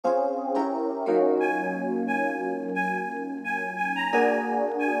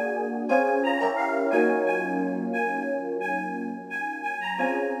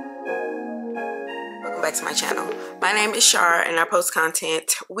back to my channel. My name is Char and I post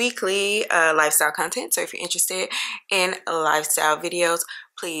content weekly, lifestyle content. So if you're interested in lifestyle videos,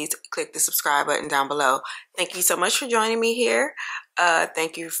 please click the subscribe button down below. Thank you so much for joining me here.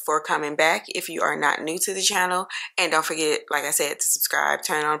 Thank you for coming back if you are not new to the channel. And don't forget, like I said, to subscribe,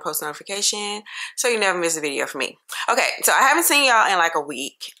 turn on post notification so you never miss a video from me. Okay, so I haven't seen y'all in like a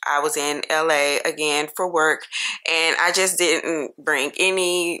week. I was in LA again for work and I just didn't bring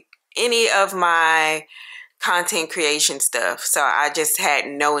any of my content creation stuff. So I just had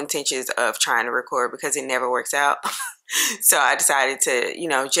no intentions of trying to record because it never works out. So I decided to, you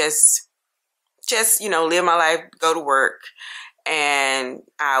know, just live my life, go to work, and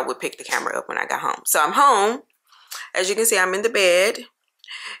I would pick the camera up when I got home. So I'm home. As you can see, I'm in the bed.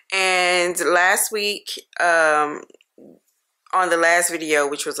 And last week, on the last video,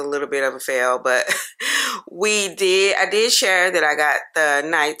 which was a little bit of a fail, but I did share that I got the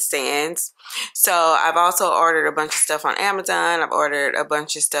nightstands. So I've also ordered a bunch of stuff on Amazon. I've ordered a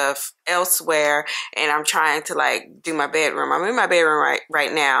bunch of stuff elsewhere, and I'm trying to like do my bedroom. I'm in my bedroom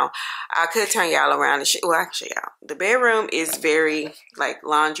right now. I could turn y'all around and well, actually, y'all, the bedroom is very, like,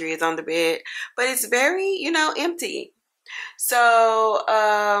 laundry is on the bed, but it's very, you know, empty. So,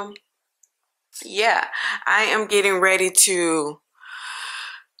 yeah, I am getting ready to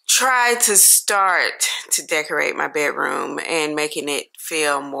try to start to decorate my bedroom and making it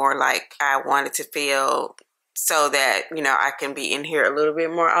feel more like I want it to feel, so that, you know, I can be in here a little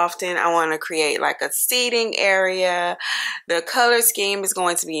bit more often. I want to create like a seating area. The color scheme is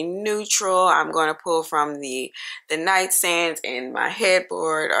going to be neutral. I'm going to pull from the nightstands, and my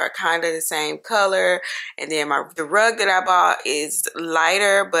headboard are kind of the same color. And then the rug that I bought is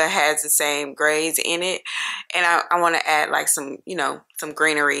lighter but has the same grays in it. And I want to add like some, you know, some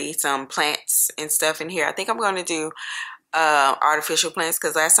greenery, some plants and stuff in here. I think I'm going to do artificial plants,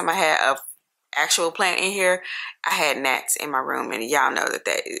 because last time I had a actual plant in here, I had gnats in my room, and y'all know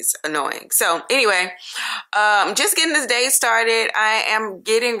that is annoying. So anyway, just getting this day started. I am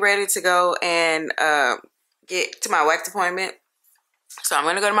getting ready to go and get to my wax appointment. So I'm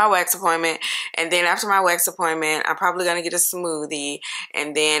going to go to my wax appointment, and then after my wax appointment, I'm probably going to get a smoothie,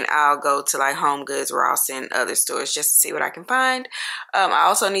 and then I'll go to like Home Goods, Ross, and other stores just to see what I can find. I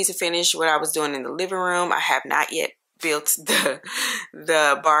also need to finish what I was doing in the living room. I have not yet built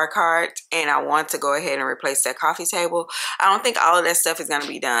the bar cart, and I want to go ahead and replace that coffee table. I don't think all of that stuff is going to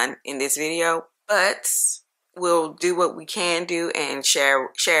be done in this video, but we'll do what we can do and share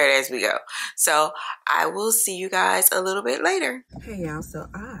it as we go. So I will see you guys a little bit later. Hey y'all, so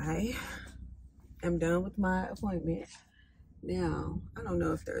I am done with my appointment. Now, I don't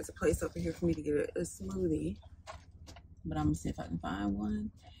know if there's a place over here for me to get a smoothie, but I'm gonna see if I can find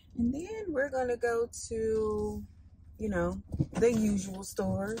one. And then we're gonna go to, you know, the usual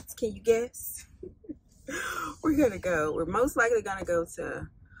stores. Can you guess? We're most likely gonna go to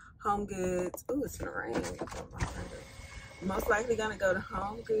Home Goods. Ooh, it's gonna rain. Most likely gonna go to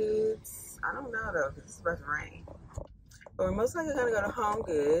Home Goods. I don't know though, because it's about to rain. But we're most likely gonna go to Home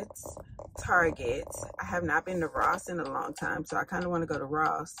Goods, Target. I have not been to Ross in a long time, so I kind of want to go to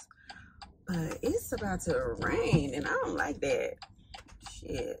Ross. But it's about to rain, and I don't like that.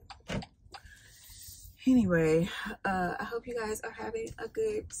 Shit. Anyway, I hope you guys are having a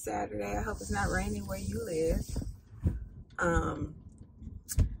good Saturday. I hope it's not raining where you live.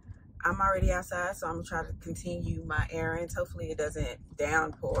 I'm already outside, so I'm gonna try to continue my errands. Hopefully it doesn't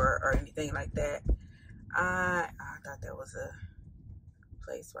downpour or anything like that. I thought there was a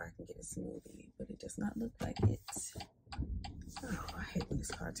place where I can get a smoothie, but it does not look like it. Oh, I hate when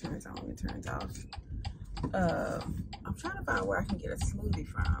this car turns on and turns off. I'm trying to find where I can get a smoothie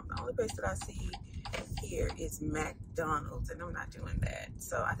from. The only place that I see here is McDonald's, and I'm not doing that.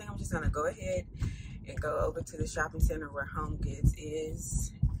 So I think I'm just gonna go ahead and go over to the shopping center where Home Goods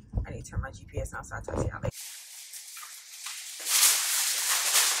is. I need to turn my GPS on, so I'll talk to y'all later.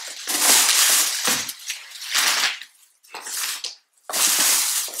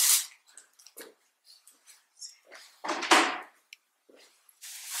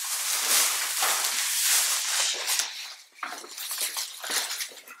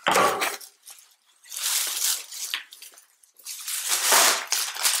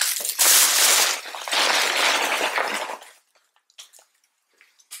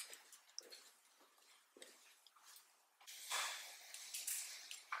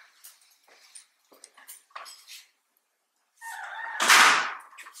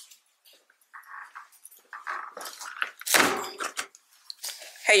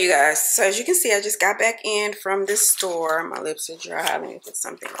 Hey you guys, so as you can see, I just got back in from the store. My lips are dry. Let me put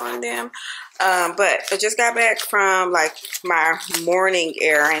something on them. But I just got back from like my morning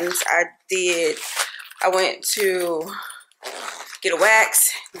errands. I did I went to get a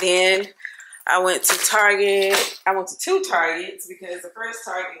wax. Then I went to Target. I went to 2 Targets because the first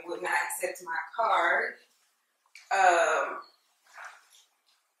Target would not accept my card.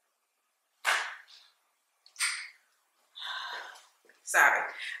 Sorry.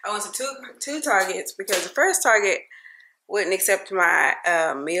 I went to two Targets because the first Target wouldn't accept my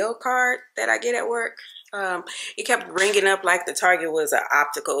meal card that I get at work. It kept ringing up like the Target was an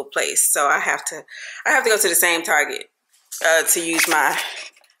optical place, so I have to go to the same Target to use my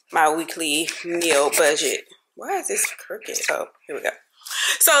weekly meal budget. Why is this crooked? Oh, here we go.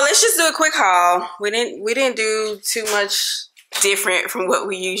 So let's just do a quick haul. We didn't do too much different from what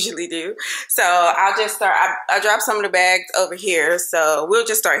we usually do. So I'll just start. I dropped some of the bags over here, so we'll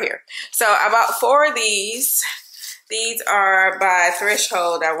just start here. So I bought 4 of these. These are by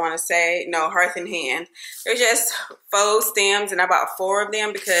Threshold, I want to say. No, Hearth and Hand. They're just faux stems, and I bought 4 of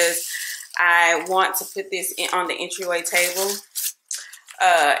them because I want to put this on the entryway table.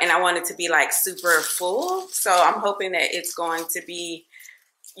 And I want it to be like super full. So I'm hoping that it's going to be,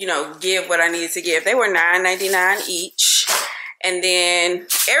 you know, give what I needed to give. They were $9.99 each. And then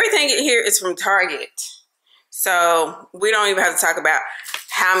everything in here is from Target. So we don't even have to talk about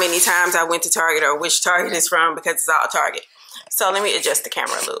how many times I went to Target or which Target it's from because it's all Target. So let me adjust the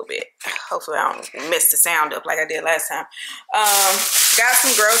camera a little bit. Hopefully I don't mess the sound up like I did last time. Got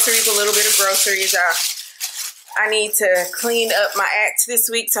some groceries, a little bit of groceries. I need to clean up my act this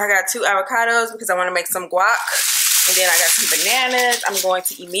week. So I got 2 avocados because I want to make some guac. And then I got some bananas. I'm going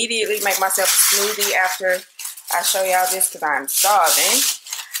to immediately make myself a smoothie after I show y'all this because I'm starving.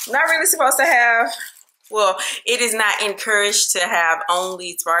 I'm not really supposed to have, well, it is not encouraged to have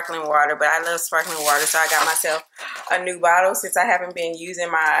only sparkling water, but I love sparkling water. So I got myself a new bottle since I haven't been using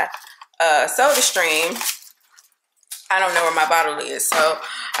my Soda Stream. I don't know where my bottle is. So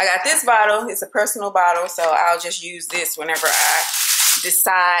I got this bottle. It's a personal bottle. So I'll just use this whenever I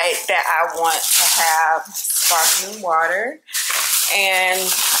decide that I want to have sparkling water. And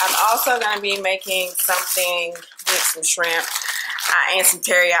I'm also going to be making something with some shrimp and some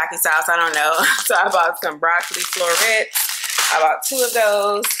teriyaki sauce. I don't know. So I bought some broccoli florets. I bought 2 of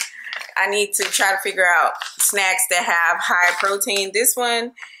those. I need to try to figure out snacks that have high protein. This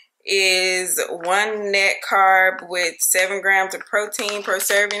one is 1 net carb with 7 grams of protein per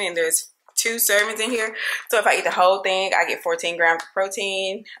serving, and there's 2 servings in here. So if I eat the whole thing, I get 14 grams of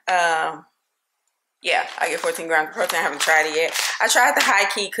protein. Yeah, I get 14 grams of protein. I haven't tried it yet. I tried the high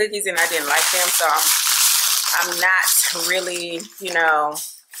key cookies and I didn't like them, so I'm not really, you know,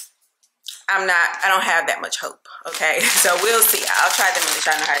 I don't have that much hope, okay? So we'll see. I'll try them and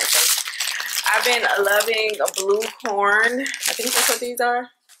try to know how it tastes. I've been loving a blue corn. I think that's what these are.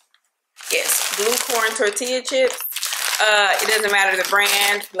 Yes, blue corn tortilla chips. It doesn't matter the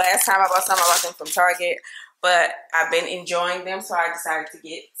brand. Last time I bought them from Target, but I've been enjoying them, so I decided to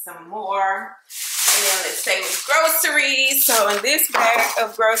get some more. And then let's stay with groceries. So in this bag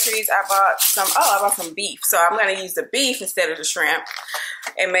of groceries, I bought some beef. So I'm going to use the beef instead of the shrimp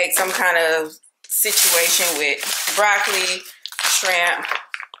and make some kind of situation with broccoli, shrimp,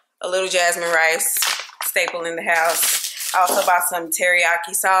 a little jasmine rice, staple in the house. I also bought some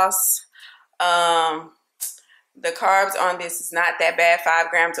teriyaki sauce. The carbs on this is not that bad. 5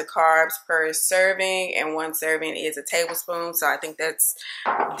 grams of carbs per serving, and 1 serving is a tablespoon. So I think that's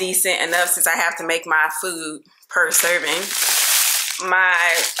decent enough since I have to make my food per serving. My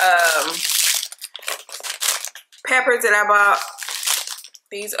peppers that I bought,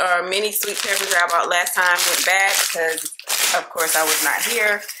 these are mini sweet peppers that I bought last time, went bad because of course I was not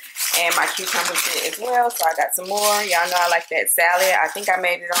here. And my cucumbers did as well, so I got some more. Y'all know I like that salad. I think I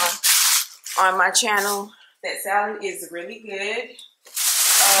made it on my channel. That salad is really good.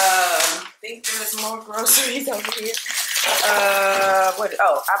 I think there's more groceries over here. I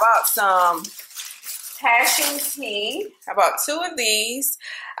bought some passion tea. I bought 2 of these.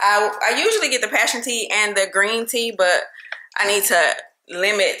 I usually get the passion tea and the green tea, but I need to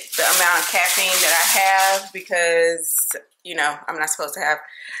limit the amount of caffeine that I have because, you know, I'm not supposed to have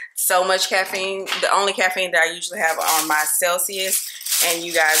so much caffeine. The only caffeine that I usually have on my Celsius, and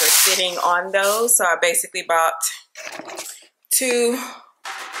you guys are sitting on those. So I basically bought 2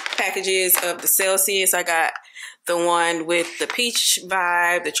 packages of the Celsius. I got the one with the peach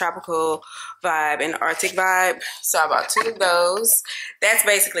vibe, the tropical vibe, and the Arctic vibe. So I bought 2 of those. That's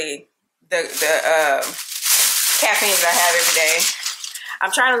basically the caffeine that I have every day.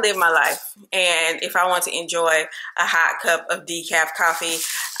 I'm trying to live my life, and if I want to enjoy a hot cup of decaf coffee,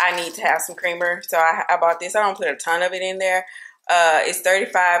 I need to have some creamer. So I bought this. I don't put a ton of it in there, It's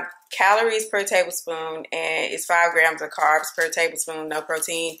 35 calories per tablespoon, and it's 5 grams of carbs per tablespoon, no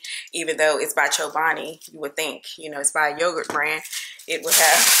protein, even though it's by Chobani. You would think, you know, it's by a yogurt brand, it would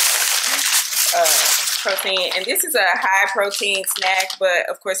have protein. And this is a high protein snack, but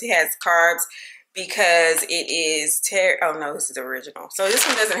of course it has carbs because it is oh no, this is the original. So this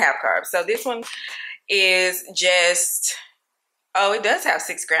one doesn't have carbs. So this one is just, oh, it does have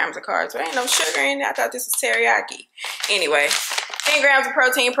 6 grams of carbs, but ain't no sugar in it. I thought this was teriyaki. Anyway, 10 grams of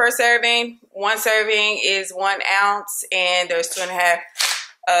protein per serving. One serving is 1 ounce, and there's 2.5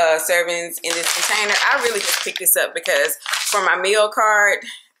 servings in this container. I really just picked this up because for my meal card,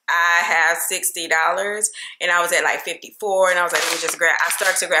 I have $60, and I was at like 54, and I was like, let me just grab. I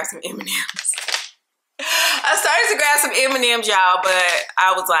started to grab some M&Ms. I started to grab some M&Ms, y'all, but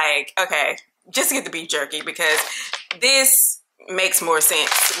I was like, okay, just to get the beef jerky because this makes more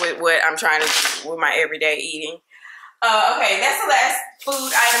sense with what I'm trying to do with my everyday eating. Okay, that's the last food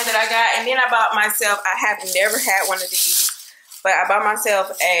item that I got. And then I bought myself, I have never had one of these, but I bought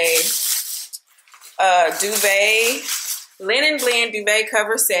myself a duvet, linen blend duvet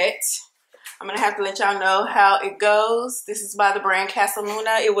cover set. I'm going to have to let y'all know how it goes. This is by the brand Casa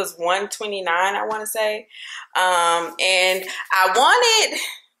Luna. It was $129, I want to say. And I wanted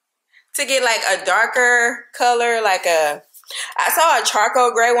to get like a darker color, like I saw a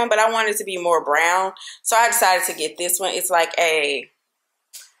charcoal gray one, but I wanted it to be more brown. So I decided to get this one. It's like a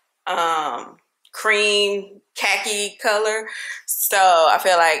cream khaki color. So I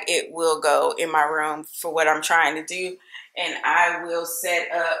feel like it will go in my room for what I'm trying to do. And I will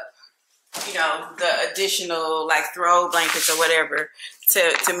set up, you know, the additional like throw blankets or whatever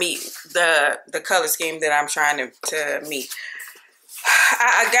to meet the color scheme that I'm trying to meet.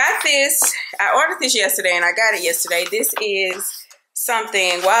 I got this, I ordered this yesterday and I got it yesterday. This is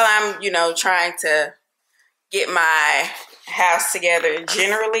something while I'm, you know, trying to get my house together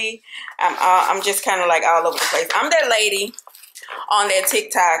generally. I'm just kind of like all over the place. I'm that lady on that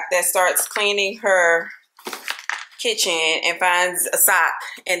TikTok that starts cleaning her kitchen and finds a sock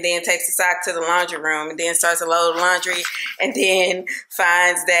and then takes the sock to the laundry room and then starts a load of laundry and then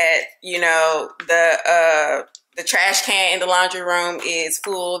finds that, you know, the trash can in the laundry room is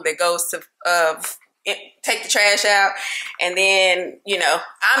full, that goes to take the trash out. And then, you know,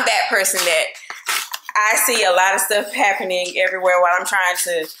 I'm that person that I see a lot of stuff happening everywhere while I'm trying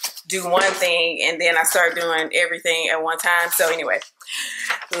to do one thing, and then I start doing everything at one time. So anyway,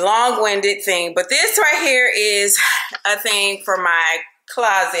 long-winded thing. But this right here is a thing for my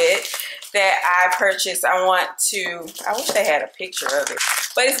closet that I purchased. I wish they had a picture of it.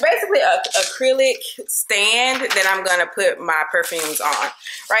 But it's basically an acrylic stand that I'm going to put my perfumes on.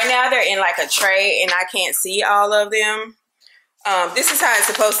 Right now they're in like a tray and I can't see all of them. This is how it's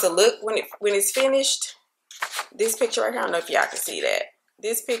supposed to look when it's finished. This picture right here, I don't know if y'all can see that.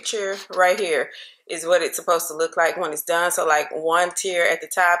 This picture right here is what it's supposed to look like when it's done. So like one tier at the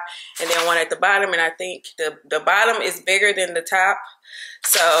top and then one at the bottom. And I think the bottom is bigger than the top.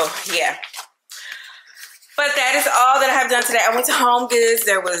 So yeah. But that is all that I have done today. I went to Home Goods.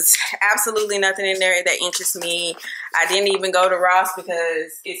 There was absolutely nothing in there that interests me. I didn't even go to Ross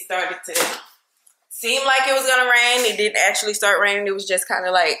because it started to seem like it was going to rain. It didn't actually start raining. It was just kind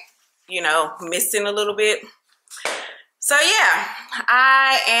of like, you know, misting a little bit. So yeah,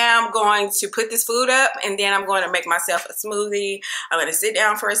 I am going to put this food up and then I'm going to make myself a smoothie. I'm going to sit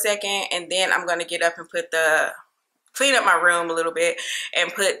down for a second and then I'm going to get up and clean up my room a little bit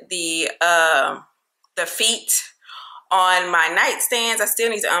and put the feet on my nightstands. I still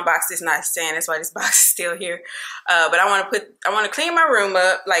need to unbox this nightstand. That's why this box is still here. But I want to clean my room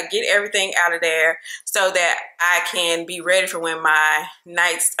up, like get everything out of there so that I can be ready for when my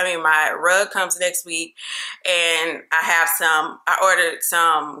rug comes next week. And I ordered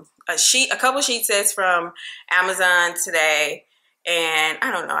a couple sheet sets from Amazon today. And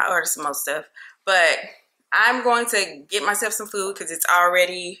I don't know, I ordered some more stuff, but I'm going to get myself some food because it's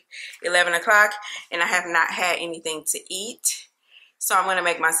already 11 o'clock and I have not had anything to eat. So I'm going to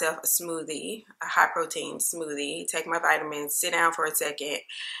make myself a smoothie, a high protein smoothie, take my vitamins, sit down for a second,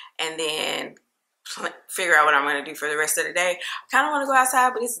 and then figure out what I'm going to do for the rest of the day. I kind of want to go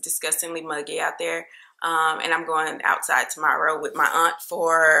outside, but it's disgustingly muggy out there. And I'm going outside tomorrow with my aunt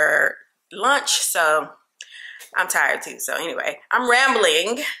for lunch. So I'm tired too. So anyway, I'm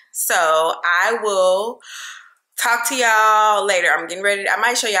rambling. So I will talk to y'all later. I'm getting ready. I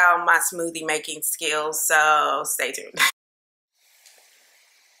might show y'all my smoothie making skills. So stay tuned.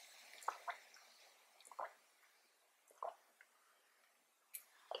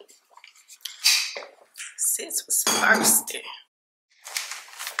 Sis was thirsty.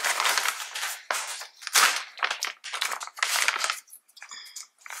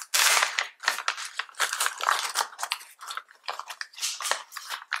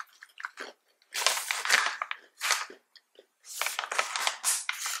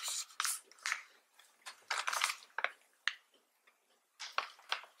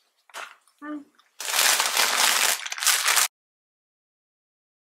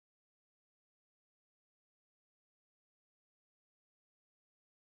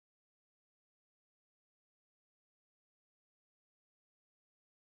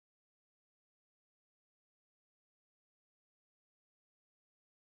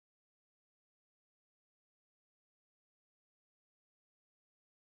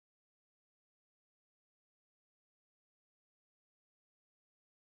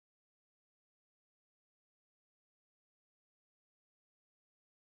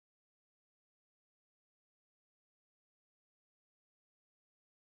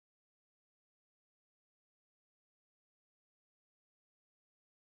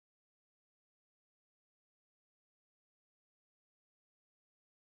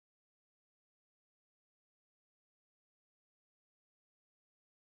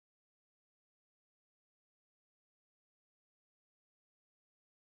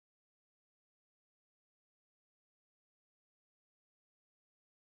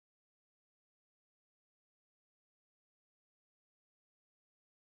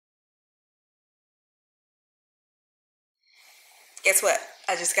 guess what?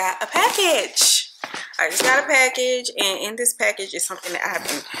 I just got a package. And in this package is something that I have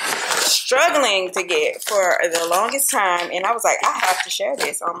been struggling to get for the longest time, and I was like, I have to share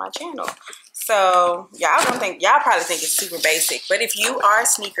this on my channel. So y'all probably think it's super basic, but if you are a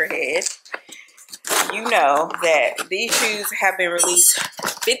sneakerhead, you know that these shoes have been released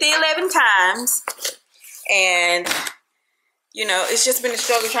 11 times, and you know, it's just been a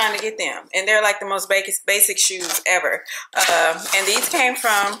struggle trying to get them. And they're like the most basic shoes ever. And these came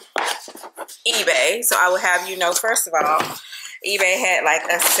from eBay. So I will have you know, first of all, eBay had like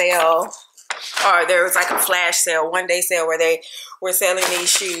a sale, or there was like a flash sale, one-day sale, where they were selling these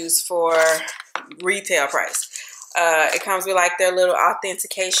shoes for retail price. It comes with like their little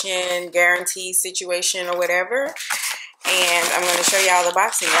authentication guarantee situation or whatever. And I'm going to show y'all the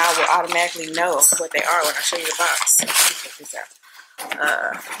box, and y'all will automatically know what they are when I show you the box. Let me check this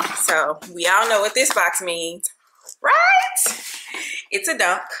out. So we all know what this box means, right? It's a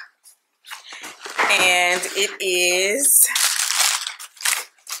dunk. And it is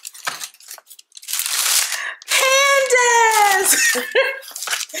pandas.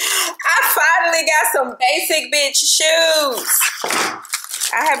 I finally got some basic bitch shoes.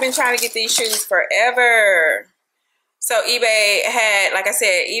 I have been trying to get these shoes forever. So eBay had, like I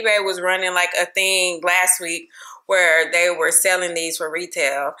said, eBay was running like a thing last week where they were selling these for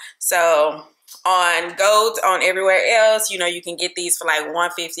retail. So on Gold, on everywhere else, you know, you can get these for like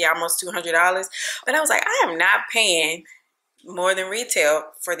 $150, almost $200. But I was like, I am not paying more than retail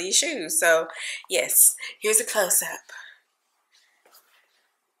for these shoes. So yes, here's a close-up.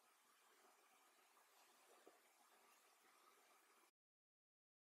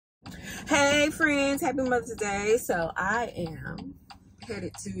 Hey friends, happy Mother's Day. So I am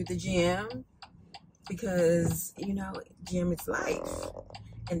headed to the gym because, you know, gym is life.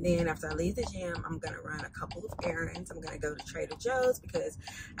 And then after I leave the gym, I'm going to run a couple of errands. I'm going to go to Trader Joe's because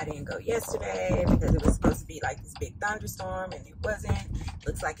I didn't go yesterday because it was supposed to be like this big thunderstorm and it wasn't.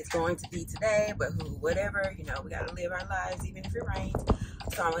 Looks like it's going to be today, but whatever, you know, we got to live our lives even if it rains.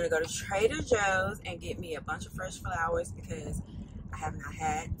 So I'm going to go to Trader Joe's and get me a bunch of fresh flowers because I have not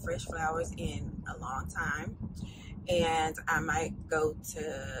had fresh flowers in a long time. And I might go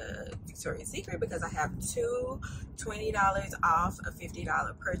to Victoria's Secret because I have two $20 off a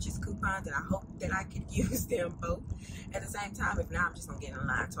 $50 purchase coupons, and I hope that I could use them both at the same time. If not, I'm just gonna get in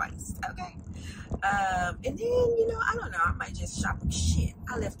line twice. Okay. And then, you know, I don't know, I might just shop. Shit,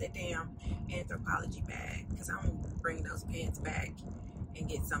 I left that damn Anthropologie bag because I'm gonna bring those pants back and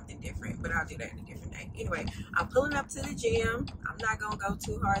get something different, but I'll do that in a different day. Anyway, I'm pulling up to the gym. I'm not gonna go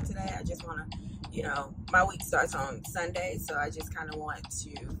too hard today. I just want to, you know, my week starts on Sunday, so I just kind of want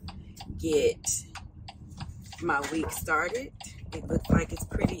to get my week started. It looks like it's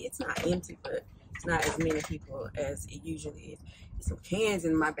pretty. It's not empty, but it's not as many people as it usually is. There's some cans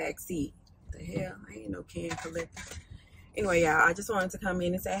in my back seat. What the hell? I ain't no can collector. Anyway, y'all, I just wanted to come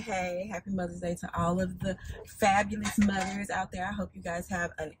in and say, hey, happy Mother's Day to all of the fabulous mothers out there. I hope you guys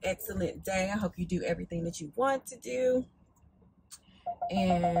have an excellent day. I hope you do everything that you want to do.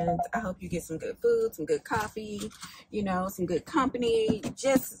 And I hope you get some good food, some good coffee, you know, some good company,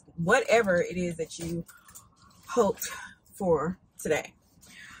 just whatever it is that you hoped for today.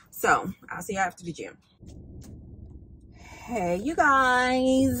 So I'll see you after the gym. Hey, you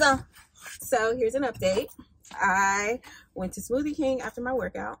guys. So here's an update. I went to Smoothie King after my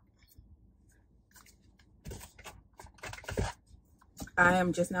workout. I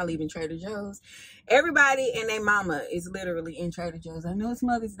am just now leaving Trader Joe's. Everybody and their mama is literally in Trader Joe's. I know it's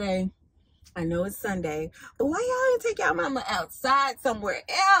Mother's Day. I know it's Sunday. But why y'all didn't take y'all mama outside somewhere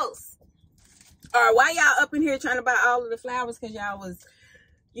else? Or why y'all up in here trying to buy all of the flowers because y'all was,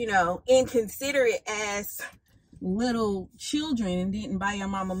 you know, inconsiderate as little children and didn't buy your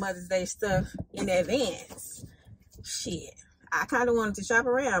mama Mother's Day stuff in advance? Shit. I kind of wanted to shop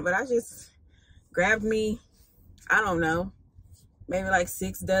around, but I just grabbed me, I don't know, maybe like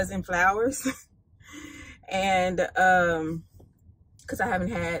 6 dozen flowers. And because I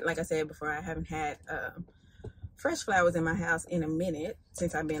haven't had, like I said before, I haven't had fresh flowers in my house in a minute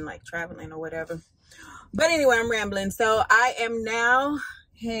since I've been like traveling or whatever. But anyway, I'm rambling. So I am now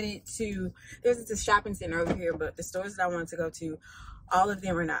headed to, there's this shopping center over here, but the stores that I wanted to go to, all of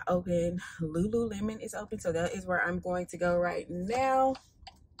them are not open. Lululemon is open, so that is where I'm going to go right now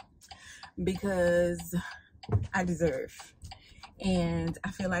because I deserve. And I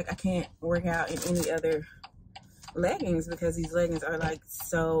feel like I can't work out in any other leggings because these leggings are like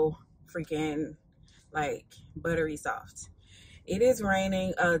so freaking like buttery soft. It is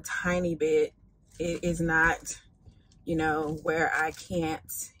raining a tiny bit. It is not, you know, where I can't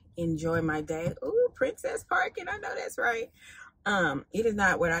enjoy my day. Ooh, Princess Parking, I know that's right. It is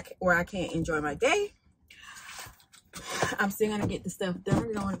not where I can't enjoy my day. I'm still gonna get the stuff done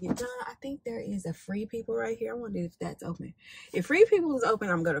that I want to get done. I think there is a Free People right here. I wonder if that's open. If Free People is open,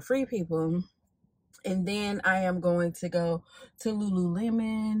 I'm going to Free People. And then I am going to go to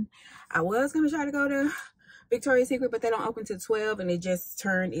Lululemon. I was going to try to go to Victoria's Secret, but they don't open till 12, and it just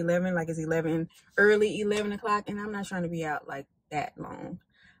turned 11, like it's 11, early 11 o'clock, and I'm not trying to be out like that long.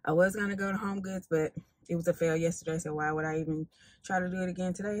 I was going to go to Home Goods, but it was a fail yesterday, so why would I even try to do it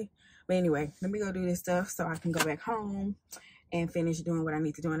again today? But anyway, let me go do this stuff so I can go back home and finish doing what I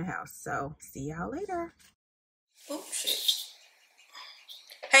need to do in the house. So see y'all later. Oh shit.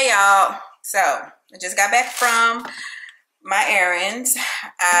 Hey y'all. So I just got back from my errands.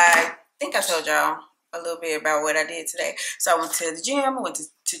 I think I told y'all a little bit about what I did today. So I went to the gym, I went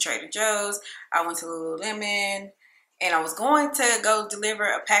to Trader Joe's, I went to Lululemon, and I was going to go deliver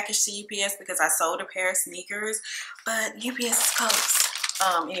a package to UPS because I sold a pair of sneakers, but UPS is closed.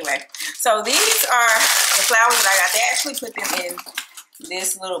 Anyway, so these are the flowers that I got. They actually put them in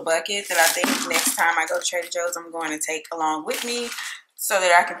this little bucket that I think next time I go to Trader Joe's, I'm going to take along with me so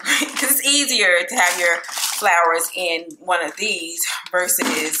that I can put, because it's easier to have your flowers in one of these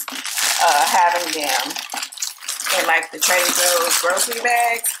versus having them in like the Trader Joe's grocery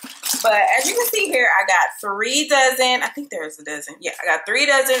bags. But as you can see here, I got 3 dozen. I think there's a dozen. Yeah, I got 3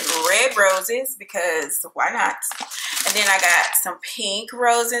 dozen red roses because why not? And then I got some pink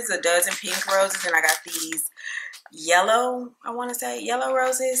roses, a dozen pink roses, and I got these yellow, I want to say yellow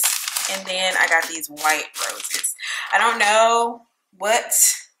roses. And then I got these white roses. I don't know what,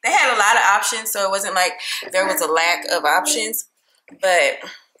 they had a lot of options, so it wasn't like there was a lack of options, but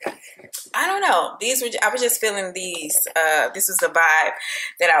I don't know. These were, I was just feeling these. This was the vibe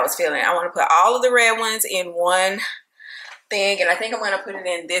that I was feeling. I want to put all of the red ones in one thing, and I think I'm going to put it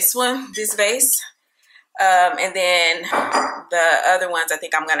in this one, this vase. And then the other ones I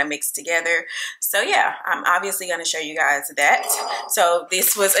think I'm going to mix together. So yeah, I'm obviously going to show you guys that. So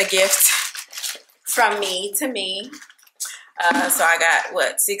this was a gift from me to me. So I got,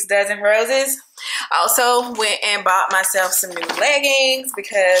 what, 6 dozen roses. Also went and bought myself some new leggings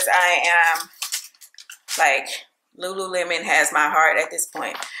because I am, like, Lululemon has my heart at this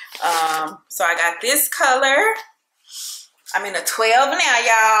point. So I got this color. I'm in a 12 now,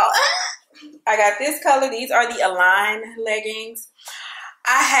 y'all. I got this color. These are the Align leggings.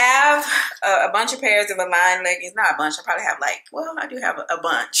 I have a bunch of pairs of Align leggings. Not a bunch. I probably have like, well, I do have a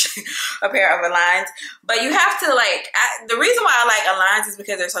bunch. A pair of Aligns. But you have to like, the reason why I like Aligns is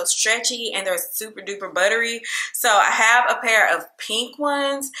because they're so stretchy and they're super duper buttery. So I have a pair of pink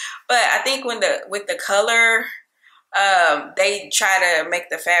ones. But I think when with the color, they try to make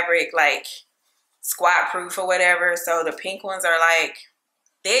the fabric like squat proof or whatever. So the pink ones are like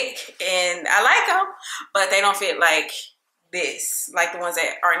thick and I like them, but they don't fit like this, like the ones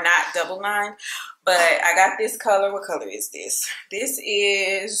that are not double lined. But I got this color. What color is this? This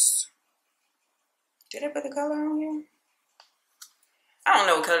is, did I put the color on here? I don't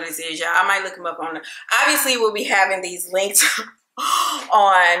know what color this is, y'all. I might look them up on the, obviously we'll be having these linked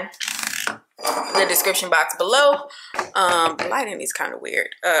on the description box below. The lighting is kind of weird,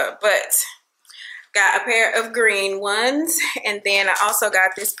 but got a pair of green ones, and then I also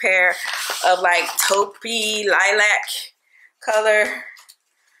got this pair of like taupey lilac color.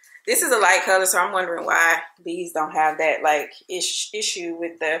 This is a light color, so I'm wondering why these don't have that like issue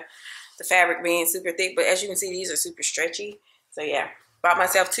with the fabric being super thick. But as you can see, these are super stretchy. So yeah, bought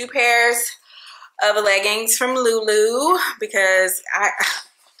myself 2 pairs of leggings from Lulu because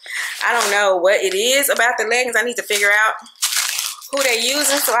I don't know what it is about the leggings. I need to figure out who they're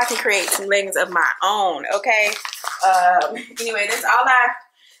using so I can create some leggings of my own, okay? Anyway, that's all I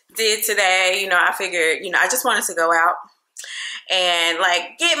did today. You know, I figured, you know, I just wanted to go out and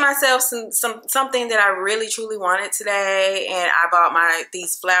like get myself something that I really truly wanted today. And I bought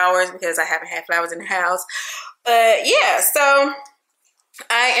these flowers because I haven't had flowers in the house. But yeah, so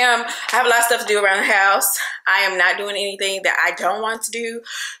I have a lot of stuff to do around the house. I am not doing anything that I don't want to do.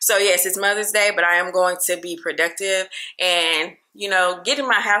 So yes, it's Mother's Day, but I am going to be productive and, you know, getting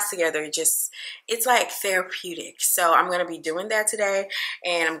my house together. Just, it's like therapeutic. So I'm going to be doing that today,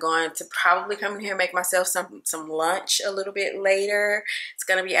 and I'm going to probably come in here and make myself some lunch a little bit later. It's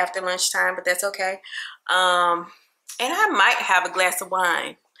going to be after lunchtime, but that's okay. And I might have a glass of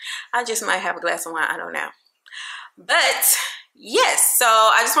wine. I just might have a glass of wine. I don't know. But yes, so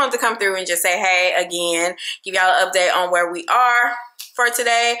I just wanted to come through and just say hey again, give y'all an update on where we are for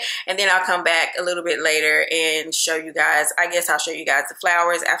today, and then I'll come back a little bit later and show you guys. I guess I'll show you guys the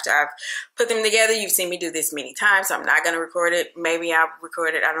flowers after I've put them together. You've seen me do this many times, so I'm not going to record it. Maybe I'll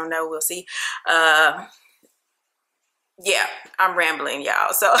record it. I don't know. We'll see. yeah, I'm rambling,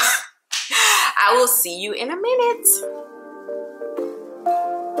 y'all. So I will see you in a minute.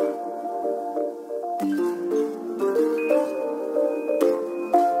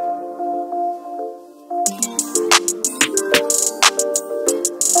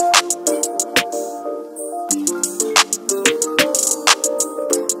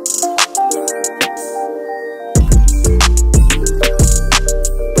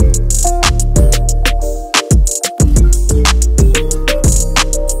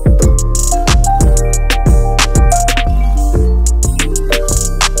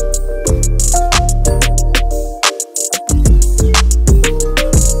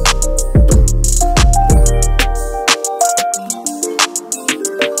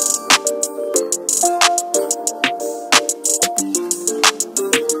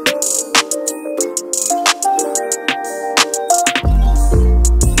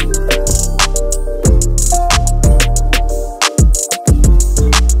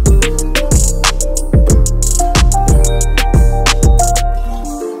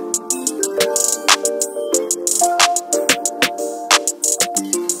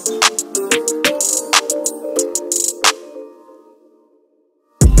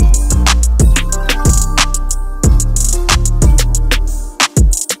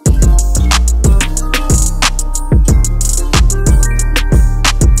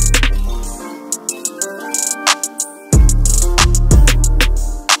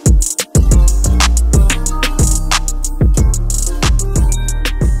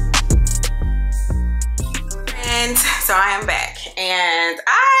 So I am back, and I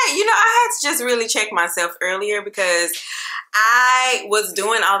had to just really check myself earlier because I was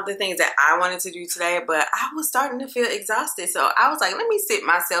doing all the things that I wanted to do today, but I was starting to feel exhausted. So I was like, let me sit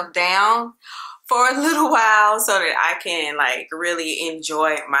myself down for a little while so that I can like really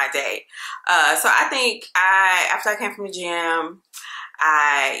enjoy my day. So I think after I came from the gym,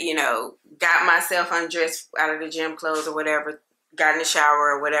 I, got myself undressed out of the gym clothes or whatever, got in the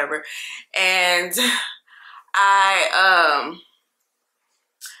shower or whatever, and I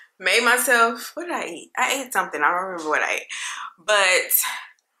made myself, what did I eat? I ate something. I don't remember what I ate. But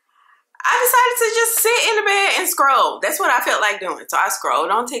I decided to just sit in the bed and scroll. That's what I felt like doing. So I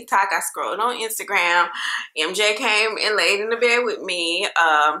scrolled on TikTok. I scrolled on Instagram. MJ came and laid in the bed with me.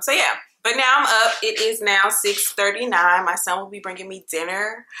 So yeah. But now I'm up. It is now 6:39. My son will be bringing me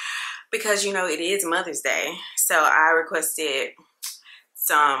dinner because, it is Mother's Day. So I requested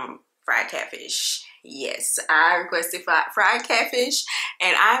some fried catfish. Yes, I requested fried catfish,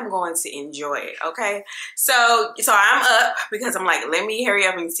 and I'm going to enjoy it, okay? So I'm up because I'm like, let me hurry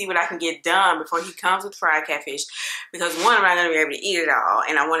up and see what I can get done before he comes with fried catfish, because one, I'm not going to be able to eat it all,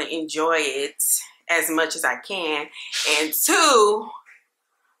 and I want to enjoy it as much as I can, and two,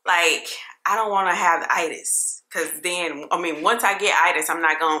 like, I don't want to have itis, because then, once I get itis, I'm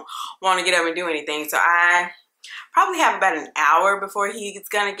not going to want to get up and do anything, so I probably have about an hour before he's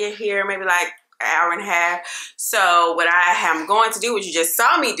going to get here, maybe like hour and a half. So what I am going to do, what you just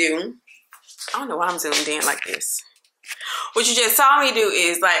saw me do, I don't know why I'm zoomed in like this. What you just saw me do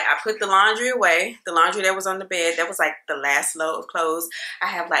is like I put the laundry away, the laundry that was on the bed. That was like the last load of clothes. I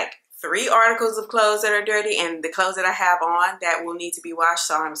have like 3 articles of clothes that are dirty, and the clothes that I have on that will need to be washed.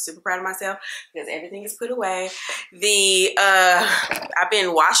 So I'm super proud of myself because everything is put away. I've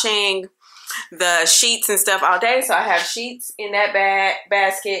been washing the sheets and stuff all day, so I have sheets in that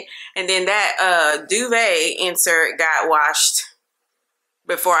basket, and then that duvet insert got washed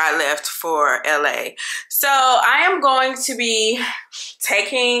before I left for LA. So I am going to be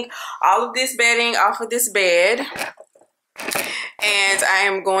taking all of this bedding off of this bed, and I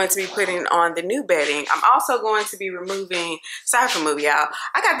am going to be putting on the new bedding. I'm also going to be removing, sorry for moving y'all,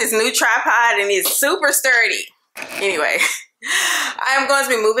 I got this new tripod and it's super sturdy. Anyway, I am going to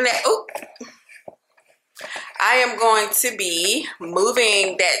be moving that. Oh, I am going to be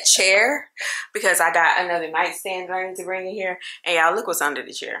moving that chair because I got another nightstand that I need to bring in here. And y'all, look what's under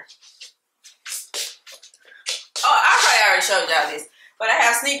the chair. Oh, I probably already showed y'all this, but I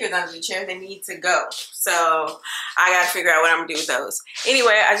have sneakers under the chair that need to go. So I got to figure out what I'm going to do with those.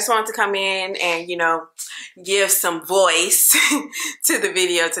 Anyway, I just wanted to come in and, give some voice to the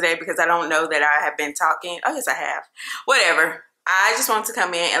video today because I don't know that I have been talking. Oh, yes, I have. Whatever. I just want to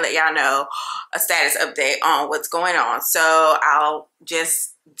come in and let y'all know a status update on what's going on. So I'll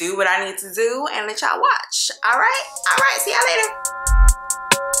just do what I need to do and let y'all watch. All right? All right. See y'all later.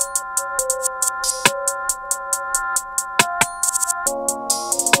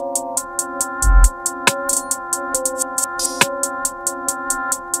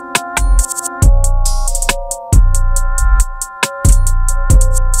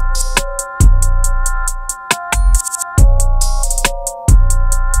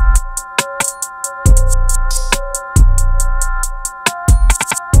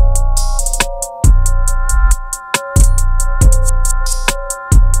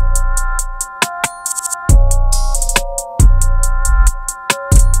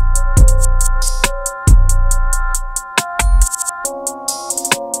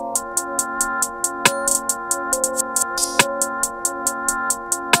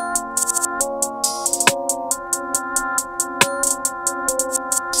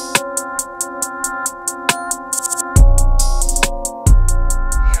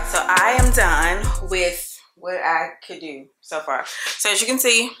 with what I could do so far. So as you can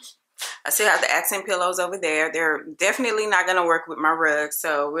see, I still have the accent pillows over there. They're definitely not going to work with my rug,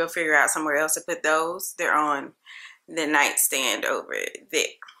 so we'll figure out somewhere else to put those. They're on the nightstand over there.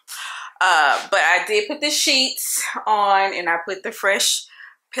 But I did put the sheets on, and I put the fresh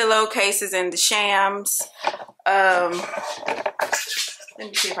pillowcases and the shams. Let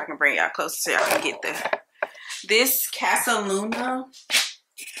me see if I can bring y'all closer so y'all can get this Casaluna.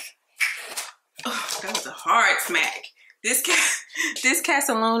 Oh, that was a hard smack. This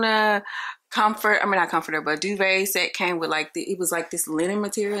Casaluna not comforter, but duvet set came with like it was like this linen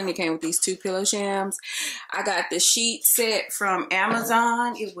material, and it came with these 2 pillow shams. I got the sheet set from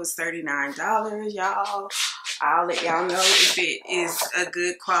Amazon. It was $39, y'all. I'll let y'all know if it is a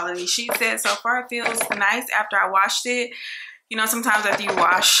good quality sheet set. So far, it feels nice after I washed it. You know, sometimes after you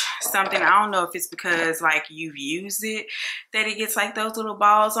wash something, I don't know if it's because like you've used it that it gets like those little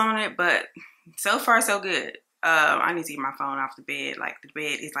balls on it, but so far so good. I need to get my phone off the bed. Like the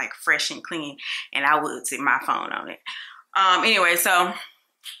bed is like fresh and clean, and I would sit my phone on it. Anyway, so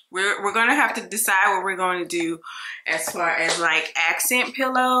we're gonna have to decide what we're going to do as far as like accent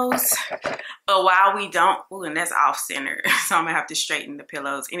pillows. But while we don't, oh, and that's off center, so I'm gonna have to straighten the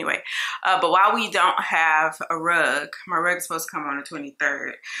pillows anyway. But while we don't have a rug, my rug is supposed to come on the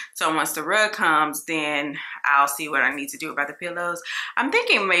 23rd. So once the rug comes, then I'll see what I need to do about the pillows. I'm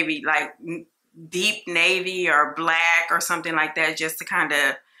thinking maybe like deep navy or black or something like that, just to kind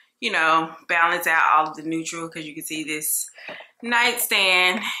of, you know, balance out all of the neutral, because you can see this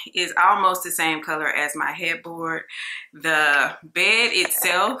nightstand is almost the same color as my headboard. The bed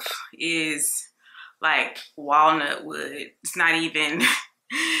itself is like walnut wood. It's not even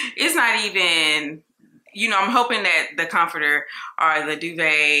you know, I'm hoping that the comforter or the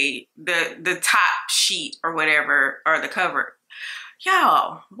duvet, the top sheet or whatever, or the cover.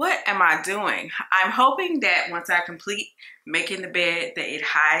 Y'all, what am I doing? I'm hoping that once I complete making the bed that it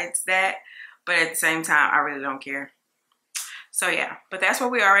hides that, but at the same time, I really don't care. So yeah, but that's where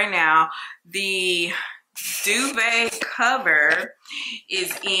we are right now. The duvet cover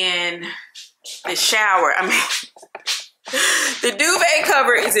is in the shower. I mean, the duvet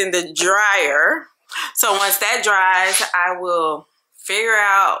cover is in the dryer. So once that dries, I will figure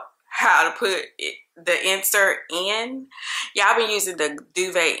out how to put the insert in. Yeah, I've been using the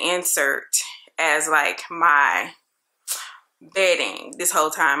duvet insert as like my bedding this whole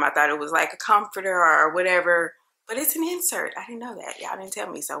time. I thought it was like a comforter or whatever, but it's an insert. I didn't know that. Y'all didn't tell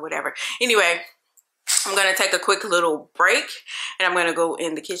me, so whatever. Anyway, I'm gonna take a quick little break, and I'm gonna go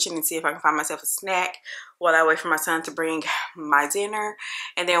in the kitchen and see if I can find myself a snack while I wait for my son to bring my dinner.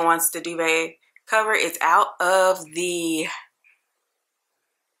 And then once the duvet cover is out of the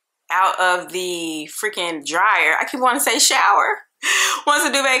freaking dryer. I keep wanting to say shower. Once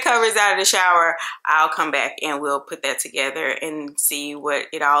the duvet cover is out of the shower, I'll come back and we'll put that together and see what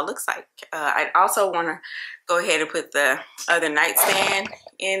it all looks like. I also want to go ahead and put the other nightstand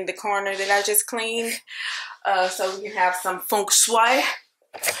in the corner that I just cleaned, so we can have some feng shui.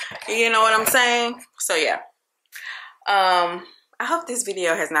 You know what I'm saying? So yeah. I hope this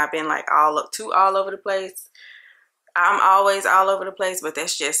video has not been like all over the place. I'm always all over the place, but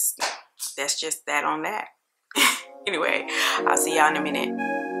that's just that on that. Anyway, I'll see y'all in a minute.